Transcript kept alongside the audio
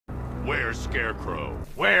Where's Scarecrow?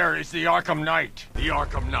 Where is the Arkham Knight? The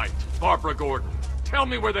Arkham Knight, Barbara Gordon. Tell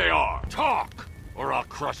me where they are. Talk, or I'll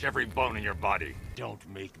crush every bone in your body. Don't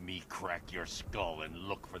make me crack your skull and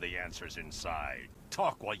look for the answers inside.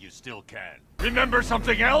 Talk while you still can. Remember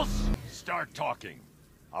something else? Start talking.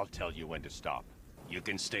 I'll tell you when to stop. You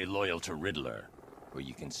can stay loyal to Riddler, or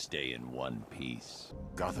you can stay in one piece.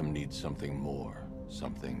 Gotham needs something more,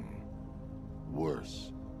 something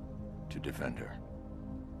worse to defend her.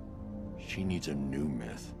 She needs a new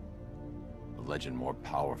myth. A legend more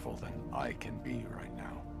powerful than I can be right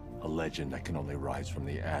now. A legend that can only rise from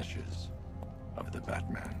the ashes of the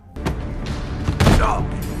Batman. Stop!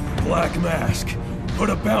 Black Mask! Put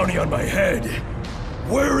a bounty on my head!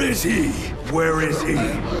 Where is he? Where is he?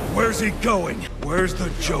 Where's he going? Where's the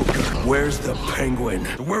Joker? Where's the Penguin?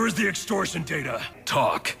 Where is the extortion data?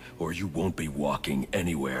 Talk, or you won't be walking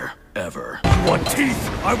anywhere, ever. I want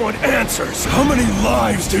teeth! I want answers! How many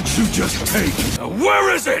lives did you just take?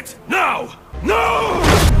 Where is it? Now! No!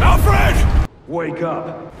 Alfred! Wake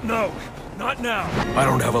up. No, not now. I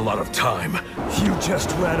don't have a lot of time. You just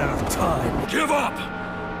ran out of time. Give up!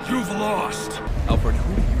 You've lost! Alfred,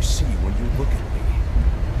 who do you see when you look at me?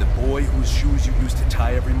 The boy whose shoes you used to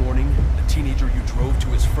tie every morning? The teenager you drove to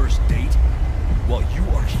his first date? While you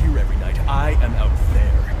are here every night, I am out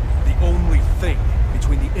there. The only thing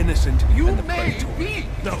between the innocent and the predatory.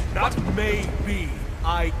 No, not maybe.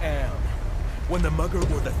 I am. When the mugger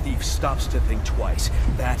or the thief stops to think twice,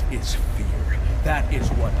 that is fear. That is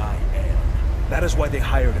what I am. That is why they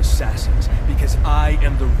hired assassins, because I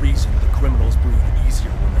am the reason the criminals